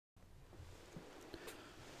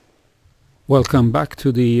Welcome back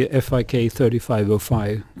to the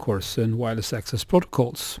FIK3505 course in wireless access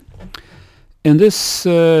protocols. In this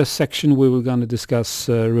section we were going to discuss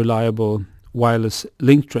reliable wireless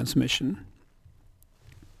link transmission.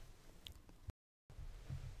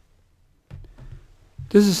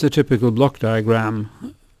 This is a typical block diagram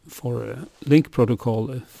for a link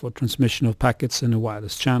protocol for transmission of packets in a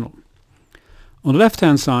wireless channel. On the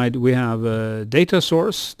left-hand side we have a data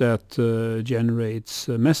source that generates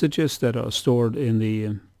messages that are stored in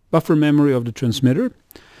the buffer memory of the transmitter,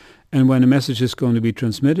 and when a message is going to be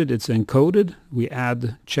transmitted it's encoded. We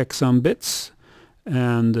add checksum bits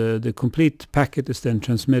and the complete packet is then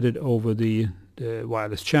transmitted over the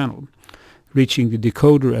wireless channel, reaching the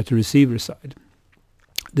decoder at the receiver side.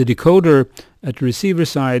 The decoder at the receiver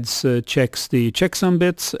side checks the checksum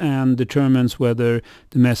bits and determines whether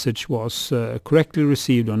the message was correctly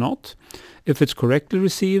received or not. If it's correctly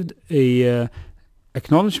received, a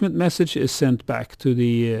acknowledgement message is sent back to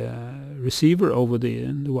the receiver over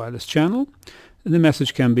the wireless channel. And the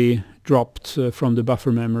message can be dropped from the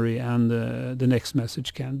buffer memory and the next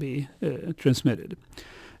message can be transmitted.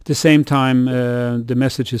 At the same time, the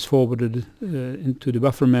message is forwarded into the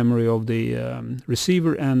buffer memory of the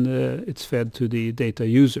receiver and it's fed to the data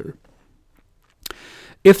user.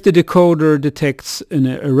 If the decoder detects an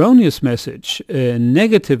erroneous message, a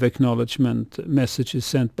negative acknowledgement message is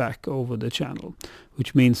sent back over the channel,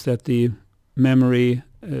 which means that the memory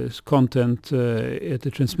content at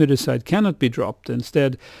the transmitter side cannot be dropped.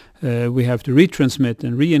 Instead, we have to retransmit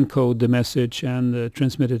and re-encode the message and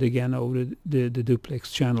transmit it again over the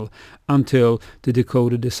duplex channel until the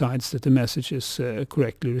decoder decides that the message is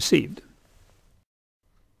correctly received.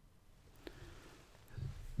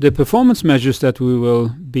 The performance measures that we will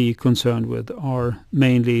be concerned with are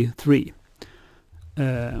mainly three.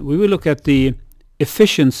 We will look at the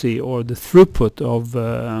efficiency or the throughput of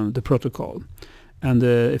the protocol. And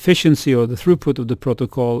the efficiency or the throughput of the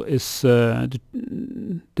protocol is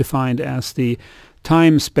defined as the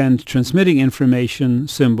time spent transmitting information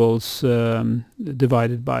symbols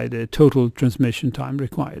divided by the total transmission time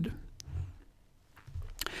required.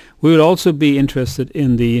 We will also be interested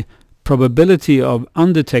in the probability of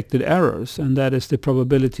undetected errors, and that is the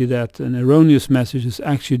probability that an erroneous message is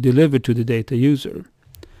actually delivered to the data user.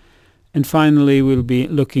 And finally we'll be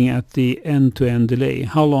looking at the end-to-end delay.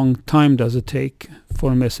 How long time does it take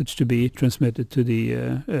for a message to be transmitted to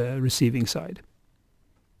the receiving side?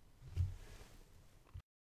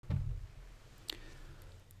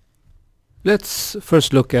 Let's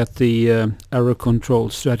first look at the error control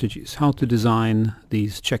strategies, how to design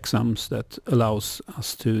these checksums that allows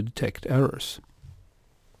us to detect errors.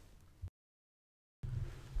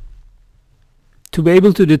 To be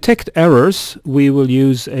able to detect errors, we will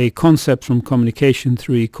use a concept from communication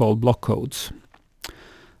theory called block codes.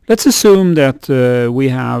 Let's assume that we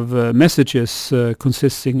have messages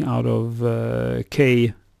consisting out of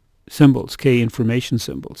K symbols, K information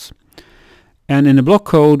symbols. And in a block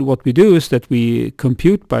code, what we do is that we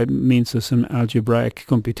compute by means of some algebraic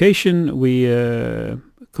computation. We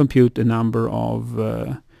compute a number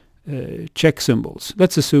of check symbols.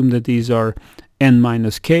 Let's assume that these are n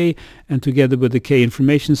minus k, and together with the k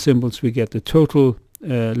information symbols we get the total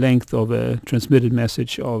length of a transmitted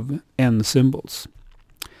message of n symbols.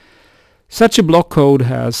 Such a block code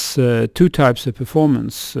has two types of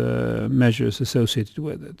performance measures associated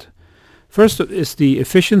with it. First is the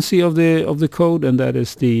efficiency of the code, and that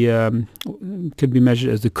is the can be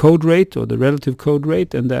measured as the code rate or the relative code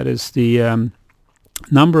rate, and that is the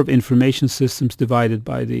number of information systems divided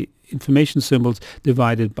by the information symbols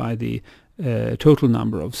divided by the total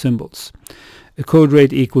number of symbols. A code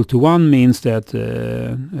rate equal to 1 means that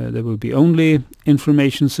there will be only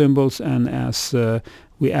information symbols, and as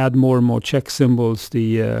we add more and more check symbols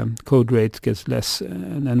the code rate gets less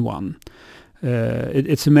than 1.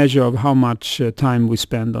 It's a measure of how much time we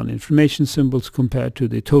spend on information symbols compared to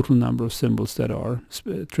the total number of symbols that are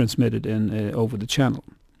transmitted in over the channel.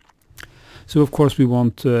 So of course we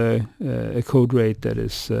want a code rate that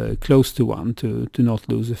is close to 1 to not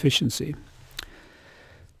lose efficiency.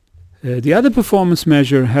 The other performance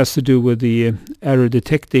measure has to do with the error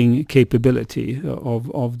detecting capability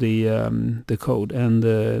of the code, and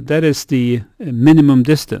that is the minimum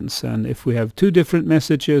distance. And if we have two different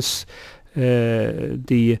messages,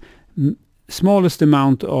 the smallest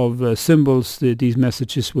amount of symbols these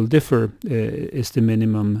messages will differ is the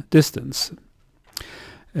minimum distance.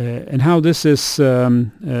 And how this is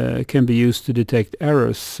can be used to detect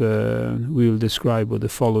errors we will describe with the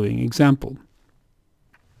following example.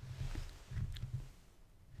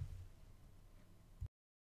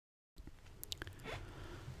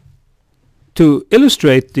 To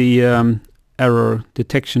illustrate the error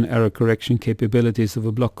detection, error correction capabilities of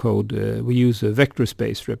a block code, we use a vector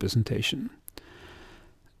space representation.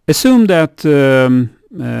 Assume that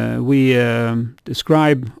we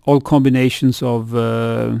describe all combinations of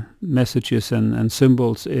messages and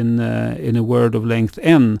symbols in a word of length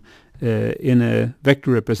n in a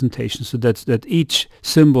vector representation, so that each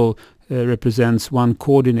symbol represents one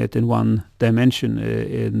coordinate in one dimension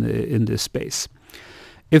in this space.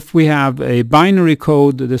 If we have a binary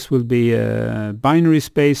code, this will be a binary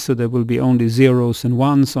space, so there will be only zeros and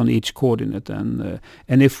ones on each coordinate. And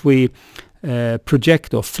if we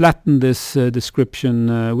project or flatten this description,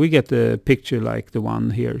 we get a picture like the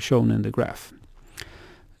one here shown in the graph.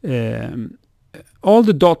 All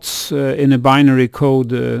the dots in a binary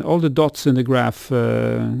code, all the dots in the graph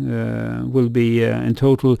will be in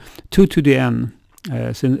total 2 to the n,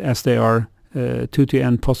 as they are 2 to the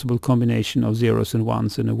n possible combination of zeros and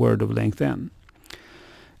ones in a word of length n.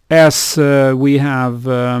 As we have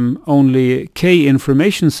only k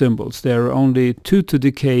information symbols, there are only 2 to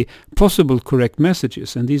the k possible correct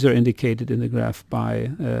messages, and these are indicated in the graph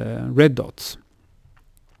by red dots.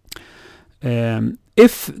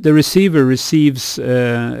 If the receiver receives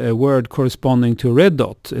a word corresponding to a red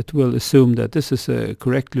dot, it will assume that this is a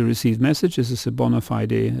correctly received message, this is a bona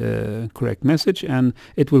fide correct message, and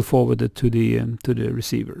it will forward it to the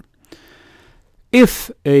receiver. If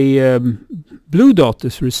a blue dot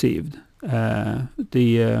is received,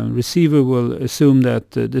 the receiver will assume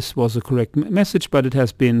that this was a correct message, but it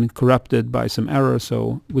has been corrupted by some error,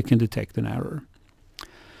 so we can detect an error.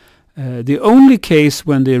 The only case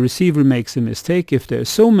when the receiver makes a mistake, if there are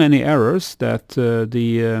so many errors that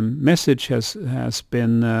the message has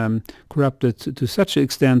been corrupted to such an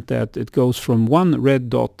extent that it goes from one red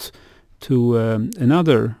dot to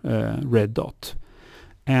another red dot.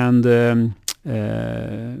 And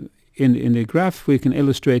in the graph we can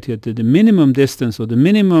illustrate here that the minimum distance, or the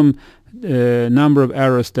minimum number of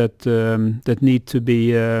errors that need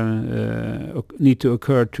to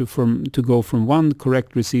occur to go from one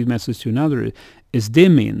correct received message to another is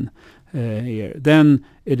dmin here. Then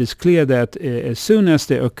it is clear that as soon as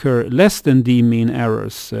there occur less than dmin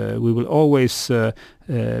errors, we will always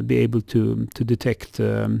be able to detect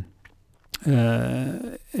a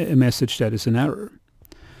message that is an error.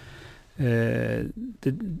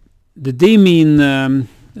 The dmin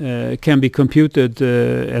can be computed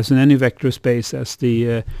as in any vector space as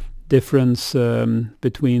the difference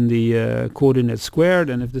between the coordinates squared,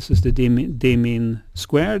 and if this is the dmin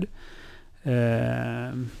squared.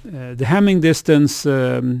 The Hamming distance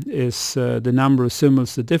is the number of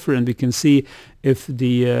symbols that differ, and we can see if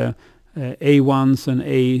the A1s and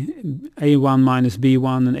A1 minus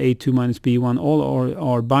B1 and A2 minus B1 all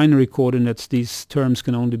are binary coordinates. These terms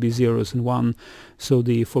can only be zeros and one. So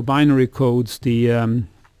for binary codes, the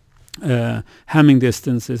Hamming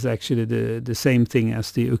distance is actually the same thing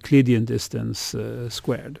as the Euclidean distance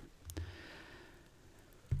squared.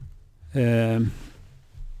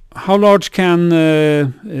 How large can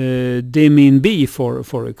dmin be for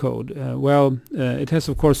a code? Well, it has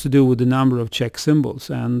of course to do with the number of check symbols,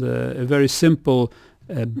 and a very simple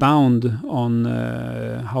bound on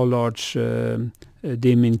how large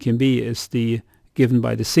dmin can be is given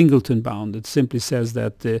by the singleton bound. It simply says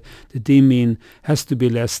that the dmin has to be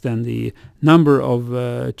less than the number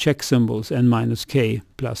of check symbols n minus k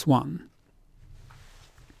plus 1.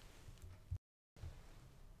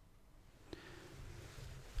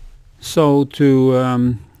 So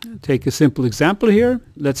to take a simple example here,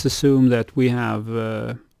 let's assume that we have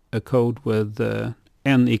a code with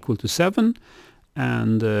n equal to 7,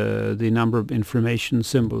 and the number of information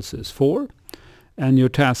symbols is 4. And your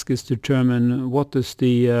task is to determine what is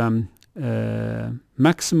the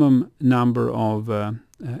maximum number of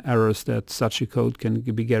errors that such a code can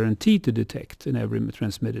be guaranteed to detect in every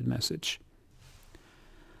transmitted message.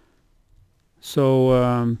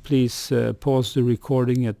 So please pause the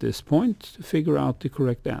recording at this point to figure out the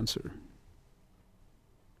correct answer.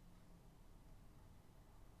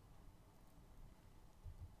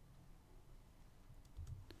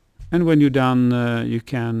 And when you're done, you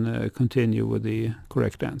can continue with the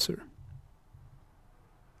correct answer.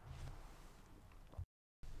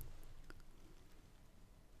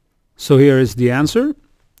 So here is the answer.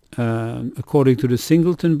 According to the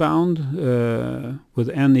singleton bound, with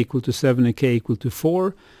n equal to 7 and k equal to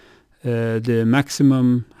 4, the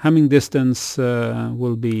maximum Hamming distance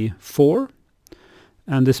will be 4.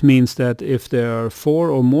 And this means that if there are 4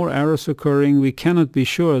 or more errors occurring, we cannot be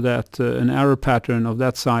sure that an error pattern of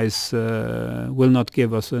that size will not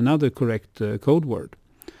give us another correct code word.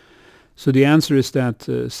 So the answer is that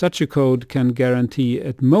such a code can guarantee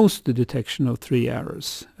at most the detection of 3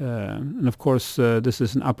 errors. And of course this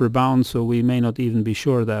is an upper bound, so we may not even be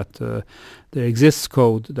sure that there exists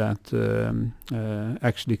code that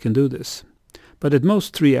actually can do this. But at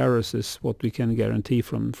most 3 errors is what we can guarantee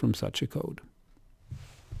from such a code.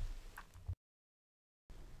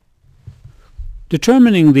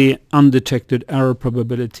 Determining the undetected error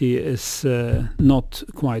probability is not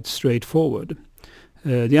quite straightforward.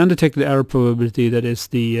 The undetected error probability, that is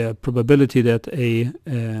the probability that a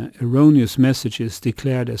erroneous message is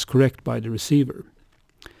declared as correct by the receiver.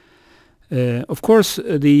 Of course,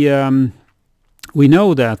 we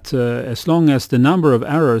know that as long as the number of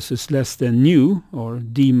errors is less than nu, or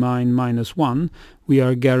d-1, we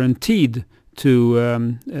are guaranteed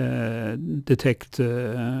to detect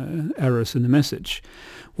errors in the message.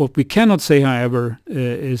 What we cannot say, however,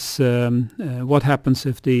 is what happens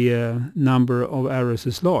if the number of errors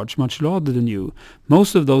is large, much larger than nu.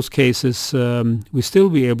 Most of those cases we still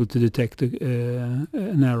be able to detect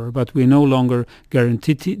an error, but we no longer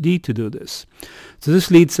guaranteed to do this. So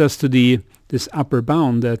this leads us to this upper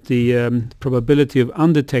bound, that the probability of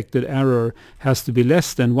undetected error has to be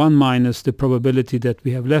less than 1 minus the probability that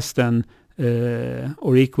we have less than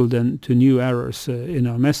or equal to nu errors in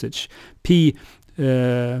our message. P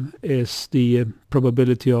is the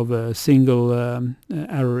probability of a single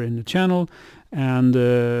error in the channel, and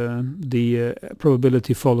the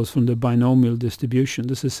probability follows from the binomial distribution.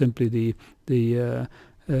 This is simply the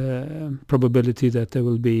probability that there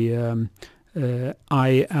will be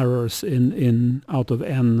I errors in out of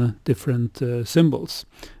n different symbols.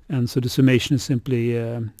 And so the summation is simply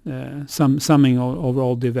summing over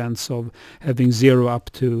all the events of having 0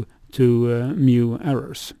 up to mu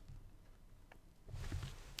errors.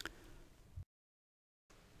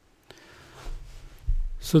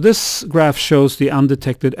 So this graph shows the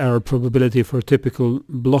undetected error probability for a typical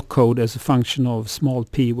block code as a function of small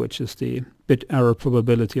p, which is the bit error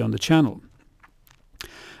probability on the channel.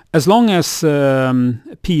 As long as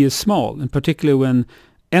p is small, in particular when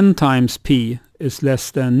n times p is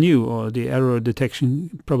less than nu, or the error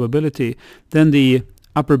detection probability, then the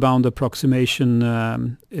upper bound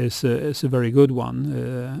approximation is a very good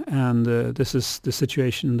one, and this is the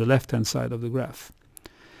situation on the left-hand side of the graph.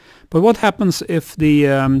 But what happens if the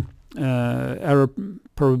error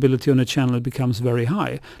probability on a channel becomes very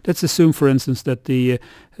high? Let's assume, for instance, that the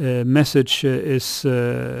message is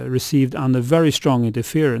received under very strong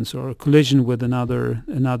interference or collision with another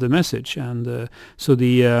message, and so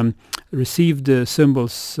the received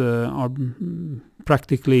symbols are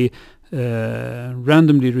practically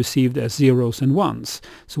randomly received as zeros and ones.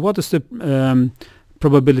 So what is the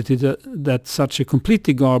probability that such a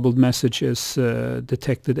completely garbled message is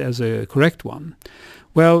detected as a correct one?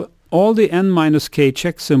 Well, all the n minus k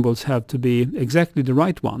check symbols have to be exactly the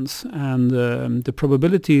right ones, and the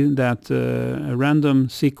probability that a random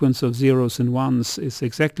sequence of zeros and ones is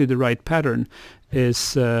exactly the right pattern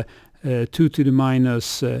is 2 to the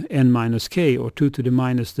minus n minus k, or 2 to the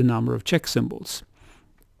minus the number of check symbols.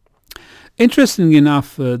 Interestingly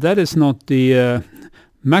enough, that is not the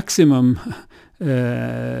maximum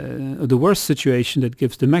the worst situation that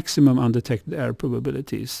gives the maximum undetected error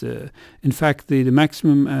probabilities. In fact, the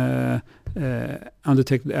maximum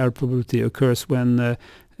undetected error probability occurs when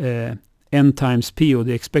n times p, or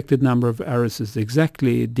the expected number of errors, is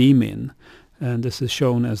exactly d-min, and this is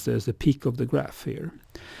shown as there's the peak of the graph here.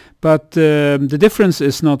 But the difference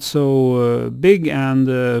is not so big, and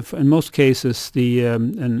in most cases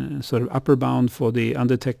the sort of upper bound for the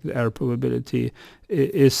undetected error probability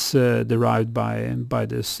is derived by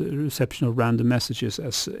this reception of random messages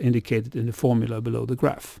as indicated in the formula below the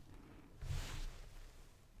graph.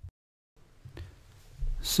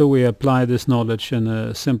 So we apply this knowledge in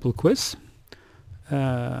a simple quiz.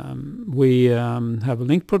 We have a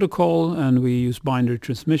link protocol, and we use binary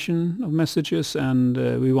transmission of messages, and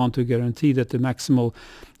we want to guarantee that the maximal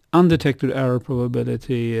undetected error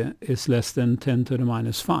probability is less than 10 to the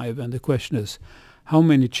minus 5. And the question is, how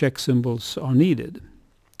many check symbols are needed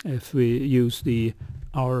if we use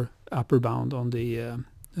our upper bound on the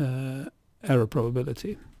error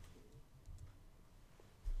probability?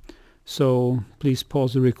 So please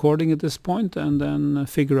pause the recording at this point and then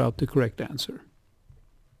figure out the correct answer.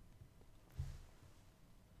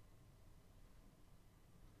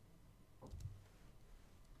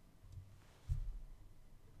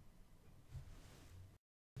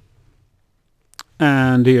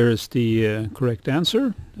 And here is the correct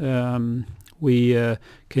answer. We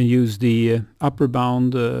can use the upper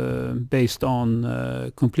bound based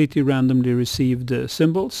on completely randomly received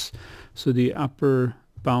symbols. So the upper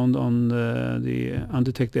bound on the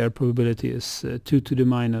undetected error probability is 2 to the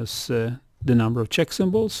minus the number of check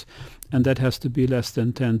symbols, and that has to be less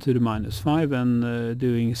than 10 to the minus 5, and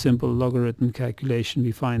doing a simple logarithm calculation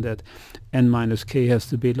we find that n minus k has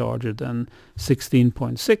to be larger than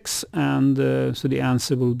 16.6, and so the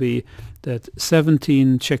answer will be that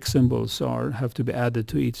 17 check symbols have to be added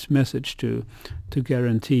to each message to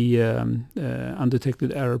guarantee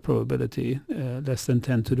undetected error probability less than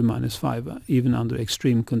 10 to the minus 5 even under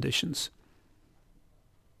extreme conditions.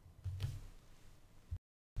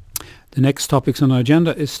 The next topics on our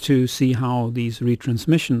agenda is to see how these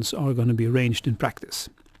retransmissions are going to be arranged in practice.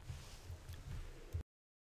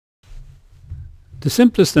 The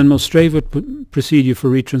simplest and most straightforward procedure for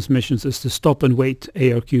retransmissions is the stop and wait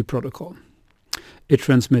ARQ protocol. It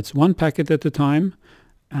transmits one packet at a time,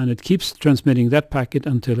 and it keeps transmitting that packet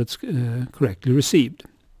until it's correctly received.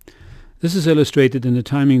 This is illustrated in the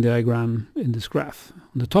timing diagram in this graph.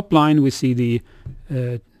 On the top line we see the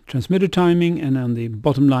transmitter timing, and on the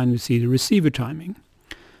bottom line we see the receiver timing.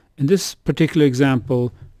 In this particular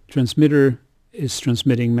example, transmitter is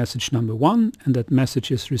transmitting message number 1, and that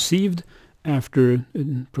message is received after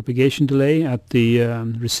a propagation delay at the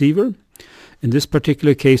receiver. In this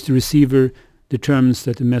particular case, the receiver determines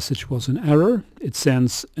that the message was an error. It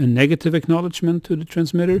sends a negative acknowledgement to the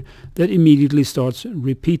transmitter that immediately starts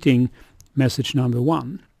repeating message number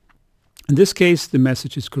 1. In this case, the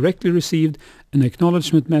message is correctly received, an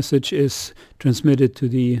acknowledgement message is transmitted to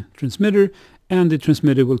the transmitter, and the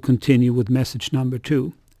transmitter will continue with message number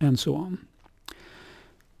 2, and so on.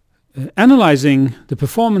 Analyzing the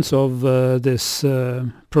performance of this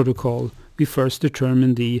protocol, we first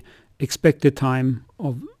determine the expected time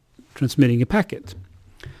of transmitting a packet.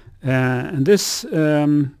 And this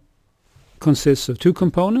consists of two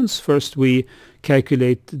components. First, we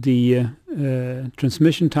calculate the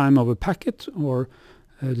transmission time of a packet, or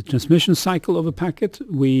the transmission cycle of a packet.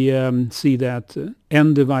 We see that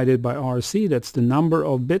n divided by RC, that's the number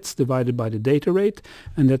of bits divided by the data rate,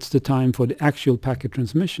 and that's the time for the actual packet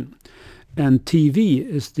transmission. And TV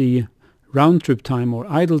is the round trip time or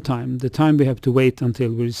idle time, the time we have to wait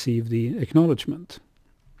until we receive the acknowledgement.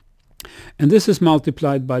 And this is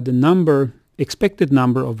multiplied by the expected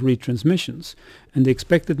number of retransmissions. And the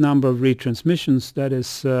expected number of retransmissions, that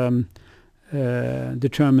is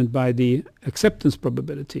determined by the acceptance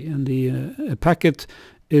probability. And the packet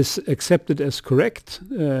is accepted as correct,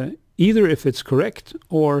 either if it's correct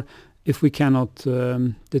or if we cannot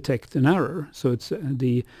detect an error. So it's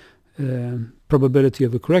the probability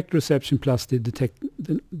of a correct reception plus the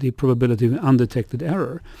probability of an undetected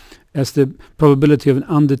error. As the probability of an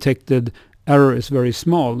undetected error is very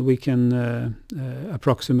small, we can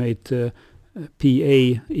approximate PA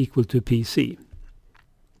equal to PC.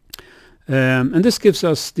 And this gives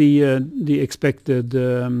us the expected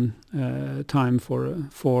time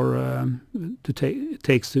it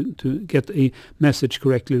takes to get a message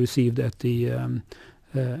correctly received at the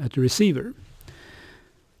receiver.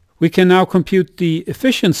 We can now compute the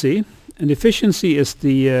efficiency, and efficiency is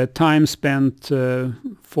the time spent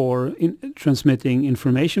for transmitting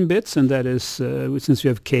information bits, and that is, since we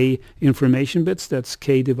have k information bits, that's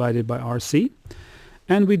k divided by RC.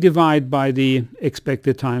 And we divide by the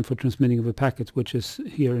expected time for transmitting of a packet, which is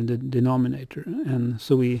here in the denominator. And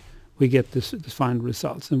so we get this final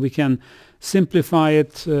results. And we can simplify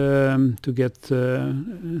it to get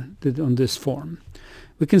on this form.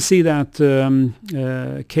 We can see that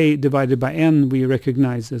k divided by n we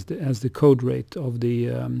recognize as the code rate of the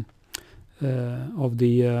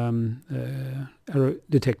error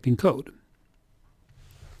detecting code.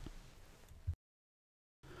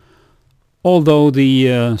 Although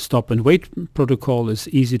the stop and wait protocol is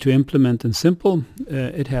easy to implement and simple,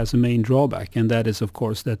 it has a main drawback, and that is of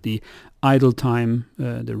course that the idle time,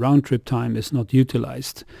 the round trip time, is not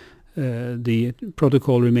utilized. The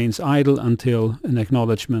protocol remains idle until an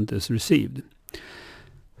acknowledgement is received.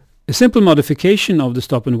 A simple modification of the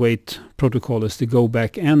stop and wait protocol is the go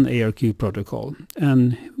back n ARQ protocol,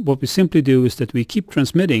 and what we simply do is that we keep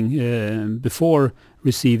transmitting before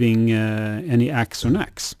receiving any AX or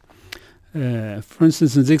NAX. For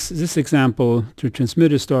instance, in this example, the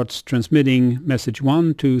transmitter starts transmitting message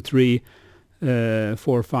 1, 2, 3,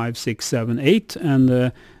 4, 5, 6, 7, 8,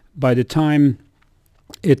 and by the time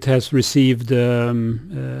it has received a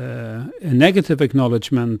negative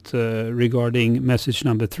acknowledgement regarding message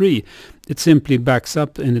number 3, it simply backs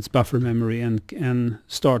up in its buffer memory and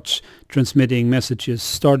starts transmitting messages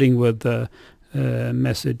starting with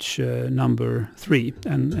message number 3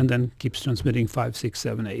 and then keeps transmitting 5, 6,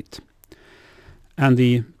 7, 8. And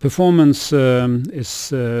the performance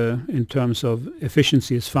is in terms of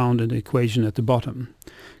efficiency is found in the equation at the bottom.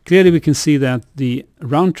 Clearly we can see that the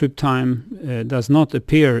round trip time does not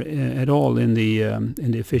appear at all in the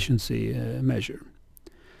efficiency measure.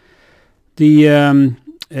 The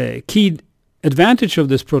key advantage of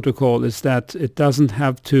this protocol is that it doesn't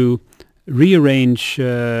have to rearrange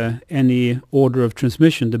any order of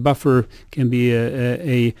transmission. The buffer can be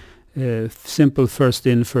a simple first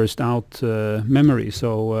in, first out memory,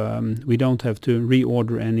 so we don't have to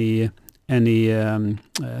reorder any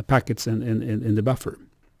packets in the buffer.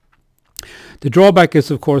 The drawback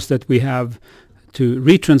is, of course, that we have to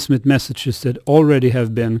retransmit messages that already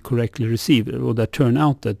have been correctly received, or that turn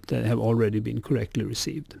out that they have already been correctly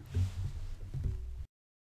received.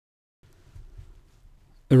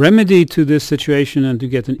 A remedy to this situation and to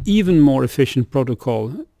get an even more efficient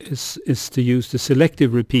protocol is to use the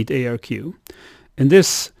selective repeat ARQ. In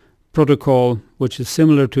this protocol, which is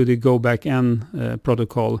similar to the go back N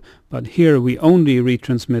protocol, but here we only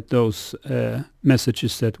retransmit those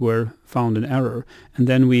messages that were found in error, and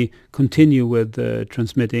then we continue with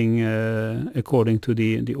transmitting according to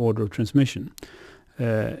the order of transmission.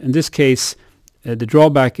 In this case, the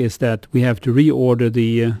drawback is that we have to reorder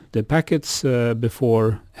the packets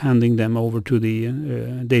before handing them over to the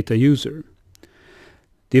data user.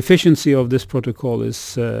 The efficiency of this protocol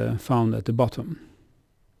is found at the bottom.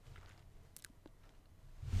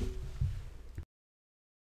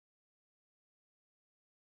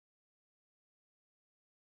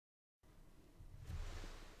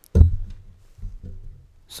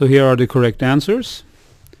 So here are the correct answers.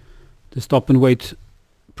 The stop and wait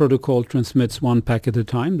protocol transmits one packet at a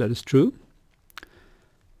time. That is true.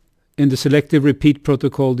 In the selective repeat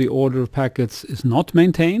protocol, the order of packets is not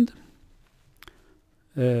maintained.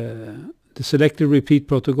 The selective repeat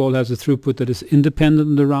protocol has a throughput that is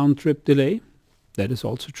independent of the round trip delay. That is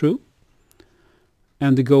also true.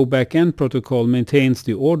 And the go back N protocol maintains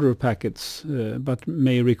the order of packets, but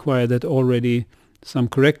may require that already some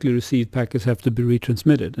correctly received packets have to be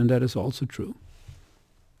retransmitted, and that is also true.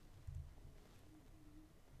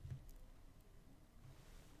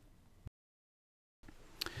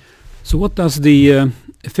 So what does the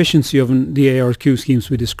efficiency of the ARQ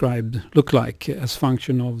schemes we described look like as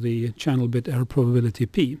function of the channel bit error probability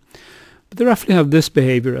P? They roughly have this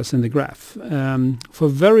behavior as in the graph. For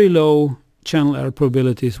very low channel error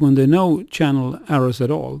probabilities, when there are no channel errors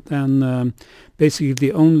at all, then basically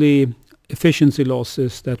the only efficiency loss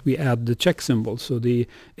is that we add the check symbol. So the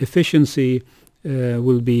efficiency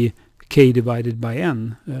will be k divided by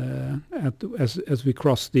n as we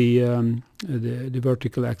cross the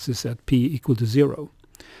vertical axis at p equal to 0.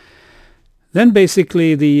 Then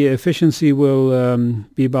basically the efficiency will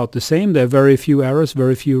be about the same. There are very few errors,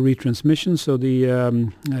 very few retransmissions, so the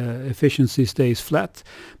efficiency stays flat.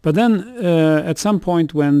 But then at some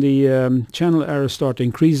point when the channel errors start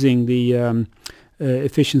increasing, the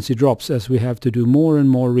efficiency drops as we have to do more and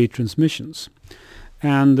more retransmissions.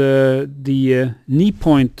 And the knee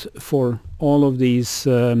point for all of these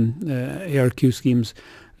ARQ schemes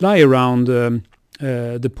lie around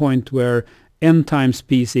the point where n times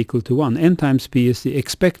p is equal to 1. N times p is the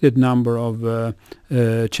expected number of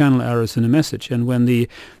channel errors in a message, and when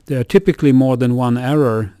there are typically more than one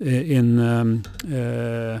error in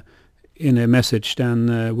a message,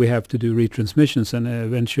 then we have to do retransmissions, and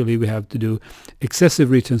eventually we have to do excessive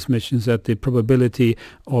retransmissions that the probability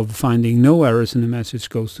of finding no errors in the message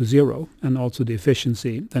goes to 0, and also the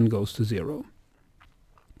efficiency then goes to 0.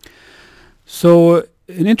 So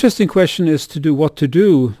an interesting question is to do what to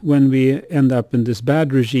do when we end up in this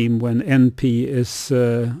bad regime when NP is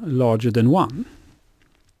larger than 1.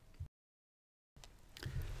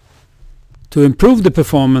 To improve the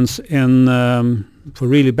performance in for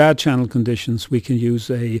really bad channel conditions, we can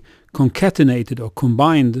use a concatenated or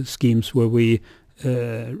combined schemes where we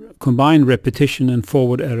combine repetition and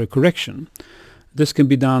forward error correction. This can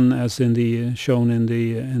be done as in the shown in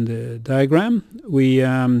the diagram. We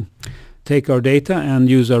take our data and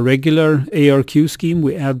use our regular ARQ scheme.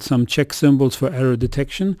 We add some check symbols for error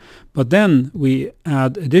detection, but then we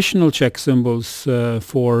add additional check symbols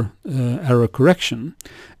for error correction,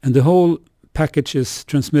 and the whole package is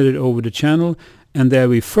transmitted over the channel. And there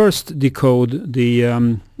we first decode the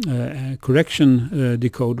correction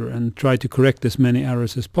decoder and try to correct as many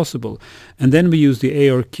errors as possible. And then we use the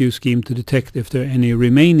ARQ scheme to detect if there are any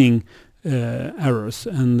remaining errors.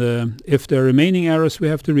 And if there are remaining errors, we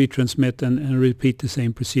have to retransmit and repeat the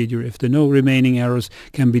same procedure. If there are no remaining errors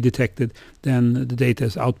can be detected, then the data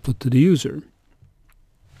is output to the user.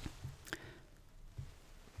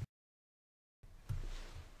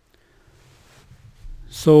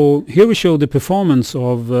 So here we show the performance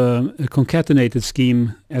of a concatenated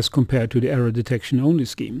scheme as compared to the error detection only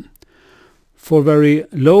scheme. For very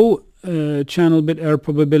low channel bit error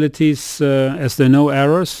probabilities, as there are no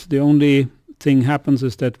errors, the only thing happens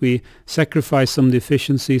is that we sacrifice some of the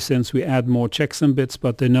efficiency since we add more checksum bits,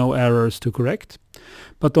 but there are no errors to correct.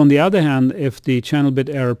 But on the other hand, if the channel bit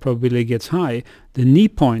error probability gets high, the knee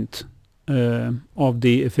point of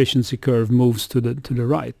the efficiency curve moves to the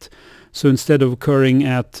right. So instead of occurring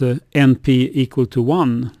at NP equal to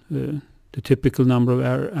 1, the typical number of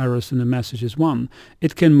errors in the message is 1,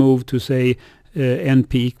 it can move to, say,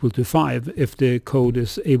 NP equal to 5 if the code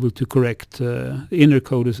is able to correct, the inner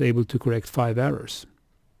code is able to correct 5 errors.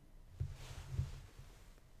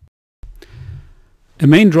 A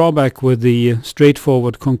main drawback with the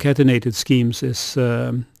straightforward concatenated schemes is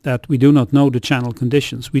that we do not know the channel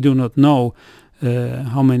conditions. We do not know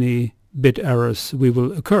how many bit errors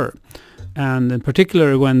will occur. And in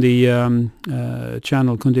particular, when the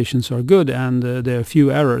channel conditions are good and there are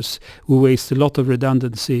few errors, we waste a lot of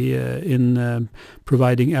redundancy in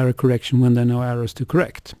providing error correction when there are no errors to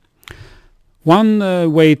correct. One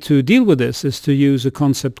way to deal with this is to use a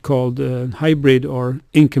concept called hybrid or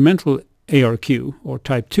incremental ARQ or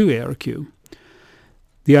type 2 ARQ.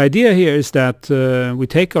 The idea here is that we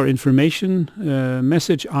take our information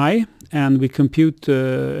message I and we compute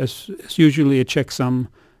as usually a checksum.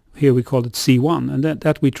 Here we call it C1, and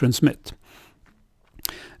that we transmit.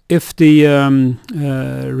 If the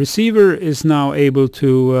receiver is now able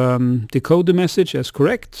to decode the message as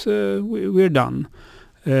correct, we're done.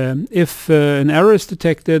 If an error is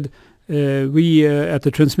detected, we at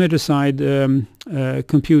the transmitter side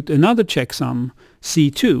compute another checksum,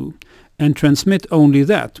 C2, and transmit only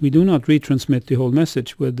that. We do not retransmit the whole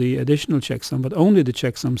message with the additional checksum, but only the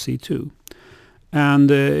checksum C2.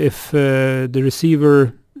 And if the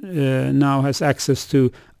receiver now has access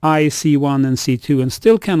to I, C1 and C2 and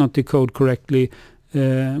still cannot decode correctly,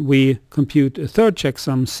 we compute a third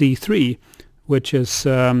checksum, C3, which is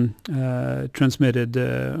transmitted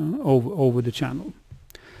over the channel.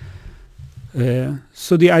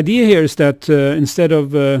 So the idea here is that instead of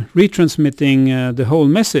retransmitting the whole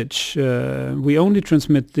message, we only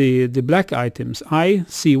transmit the black items, I,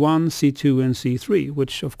 C1, C2 and C3,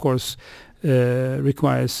 which of course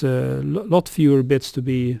requires a lot fewer bits to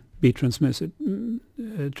be transmitted.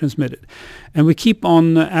 And we keep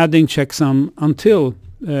on adding checksum until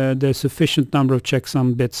the sufficient number of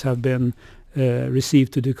checksum bits have been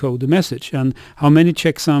received to decode the message. And how many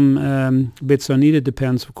checksum bits are needed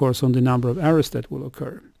depends, of course, on the number of errors that will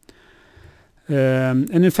occur. And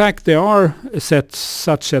in fact, there are such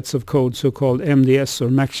sets of codes, so-called MDS or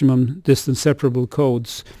maximum distance separable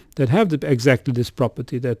codes, that have exactly this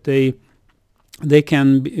property, that they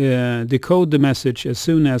can decode the message as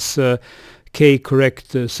soon as k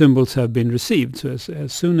correct symbols have been received. So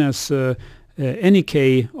as soon as any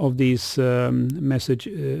k of these message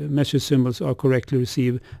symbols are correctly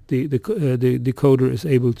received, the decoder is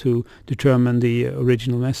able to determine the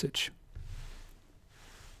original message.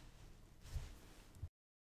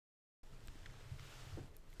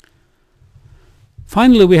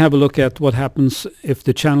 Finally, we have a look at what happens if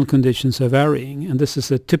the channel conditions are varying, and this is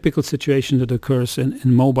a typical situation that occurs in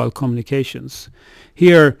mobile communications.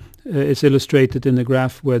 Here it's illustrated in the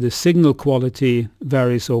graph where the signal quality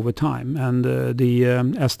varies over time, and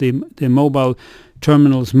as the mobile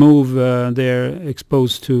terminals move, they're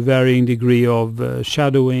exposed to varying degree of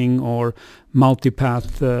shadowing or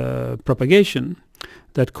multipath propagation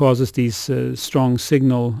that causes these strong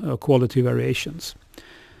signal quality variations.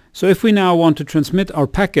 So if we now want to transmit our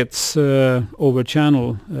packets over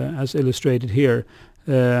channel, as illustrated here,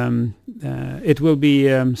 it will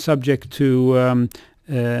be subject to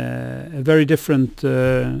a very different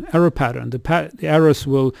error pattern. The errors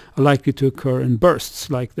are likely to occur in bursts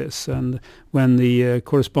like this, and when the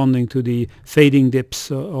corresponding to the fading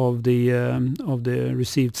dips of the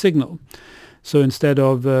received signal. So instead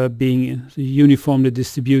of being uniformly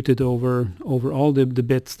distributed over all the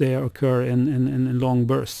bits, they occur in long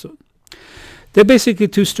bursts. So there are basically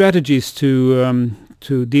two strategies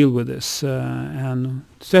to deal with this. And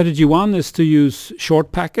strategy one is to use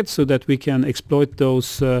short packets so that we can exploit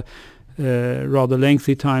those rather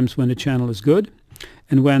lengthy times when the channel is good.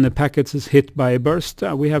 And when the packet is hit by a burst,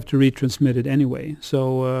 we have to retransmit it anyway.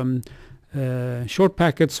 So short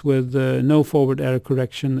packets with no forward error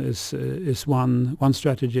correction is one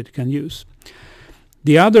strategy it can use.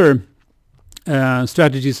 The other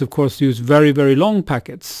strategies, of course, use very, very long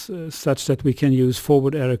packets, such that we can use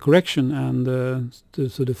forward error correction, and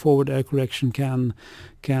so the forward error correction can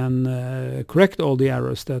correct all the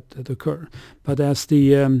errors that occur. But as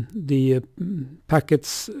the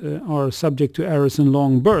packets are subject to errors in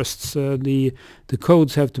long bursts, the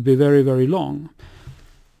codes have to be very, very long.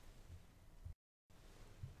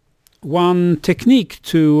 One technique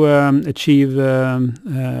to achieve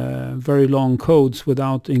very long codes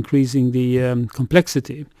without increasing the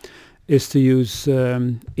complexity is to use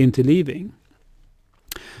interleaving.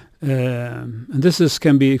 And this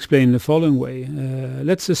can be explained in the following way.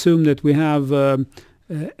 Let's assume that we have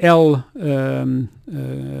L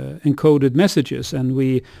encoded messages, and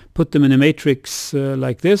we put them in a matrix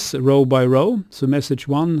like this, row by row. So message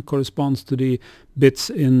 1 corresponds to the bits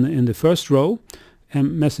in the first row,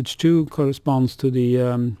 and message 2 corresponds to the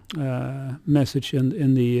message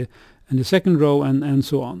in the second row, and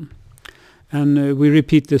so on. And we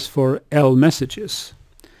repeat this for L messages.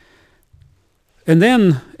 And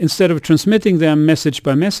then, instead of transmitting them message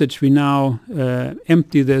by message, we now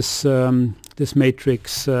empty this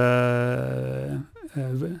matrix on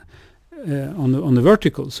the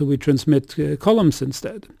vertical. So we transmit columns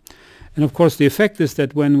instead. And of course, the effect is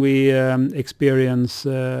that when we experience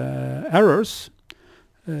errors,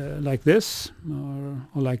 like this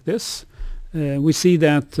or like this, we see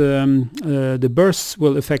that the bursts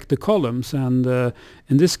will affect the columns, and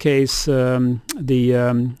in this case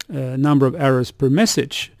the number of errors per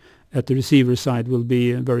message at the receiver side will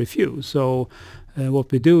be very few. So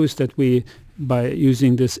what we do is that we, by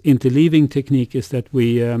using this interleaving technique, is that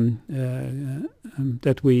we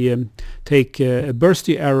take a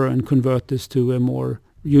bursty error and convert this to a more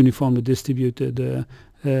uniformly distributed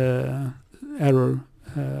error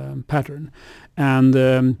pattern, and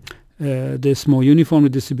this more uniformly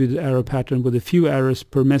distributed error pattern with a few errors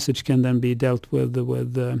per message can then be dealt with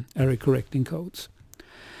error correcting codes.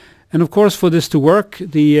 And of course, for this to work,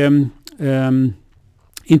 the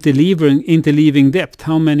interleaving depth,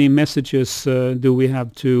 how many messages do we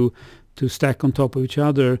have to stack on top of each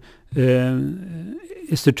other,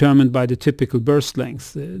 is determined by the typical burst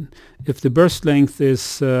length. If the burst length is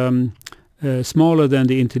smaller than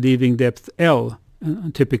the interleaving depth L,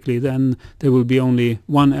 typically, then there will be only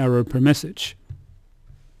one error per message.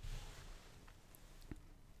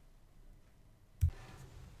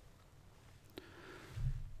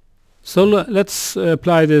 So let's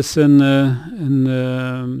apply this in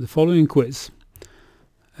the following quiz.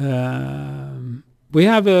 We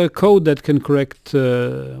have a code that can correct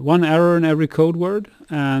one error in every code word,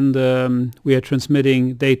 and we are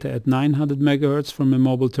transmitting data at 900 megahertz from a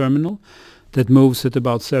mobile terminal that moves at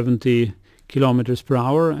about 70 kilometers per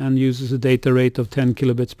hour and uses a data rate of 10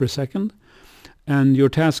 kilobits per second. And your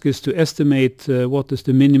task is to estimate what is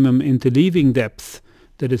the minimum interleaving depth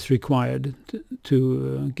that is required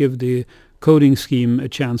to give the coding scheme a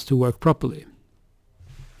chance to work properly.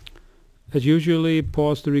 As usually,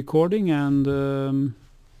 pause the recording and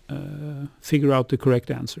figure out the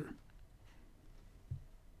correct answer.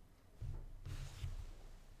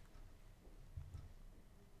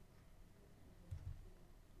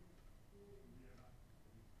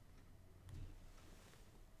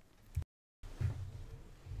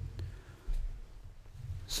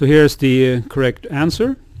 So here's the correct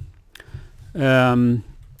answer.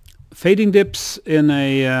 Fading dips in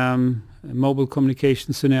a mobile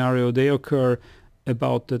communication scenario, they occur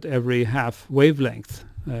about at every half wavelength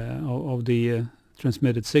of the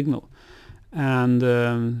transmitted signal. And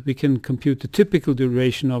we can compute the typical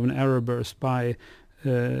duration of an error burst by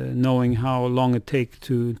knowing how long it takes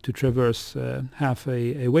to traverse half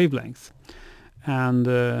a wavelength. And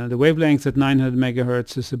the wavelength at 900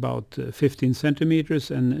 megahertz is about 15 centimeters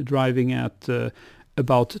and driving at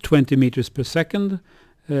about 20 meters per second.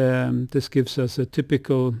 This gives us a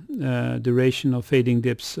typical duration of fading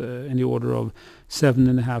dips in the order of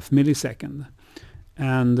 7.5 milliseconds.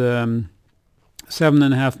 And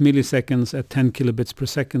 7.5 milliseconds at 10 kilobits per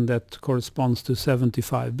second, that corresponds to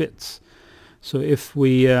 75 bits. So if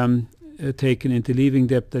we take an interleaving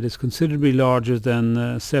depth that is considerably larger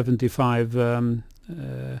than 75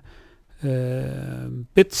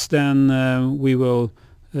 bits, then we will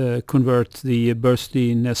convert the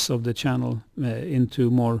burstiness of the channel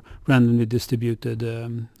into more randomly distributed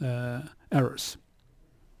errors.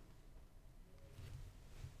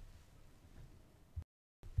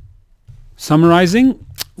 Summarizing,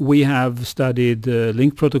 we have studied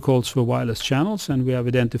link protocols for wireless channels, and we have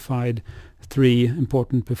identified three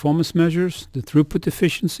important performance measures: the throughput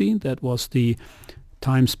efficiency, that was the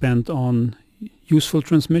time spent on useful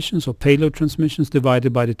transmissions or payload transmissions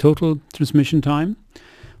divided by the total transmission time.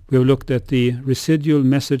 We have looked at the residual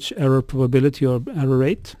message error probability or error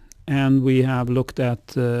rate, and we have looked at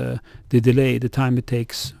the delay, the time it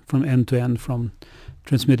takes from end to end, from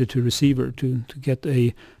transmitter to receiver, to get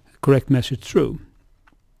a correct message through.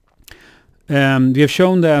 We have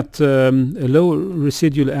shown that a low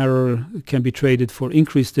residual error can be traded for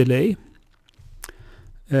increased delay.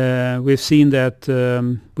 We've seen that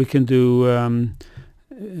we can do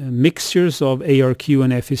mixtures of ARQ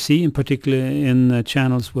and FEC, in particular in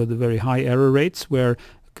channels with very high error rates, where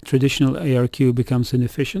traditional ARQ becomes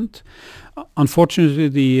inefficient. Unfortunately,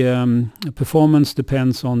 the performance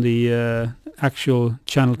depends on the actual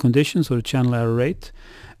channel conditions or the channel error rate,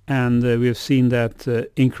 and we have seen that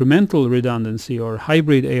incremental redundancy or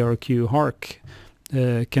hybrid ARQ HARC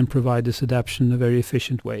can provide this adaptation in a very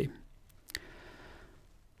efficient way.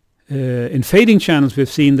 In fading channels, we've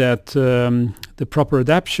seen that the proper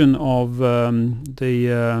adaptation of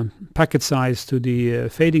the packet size to the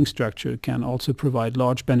fading structure can also provide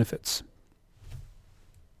large benefits.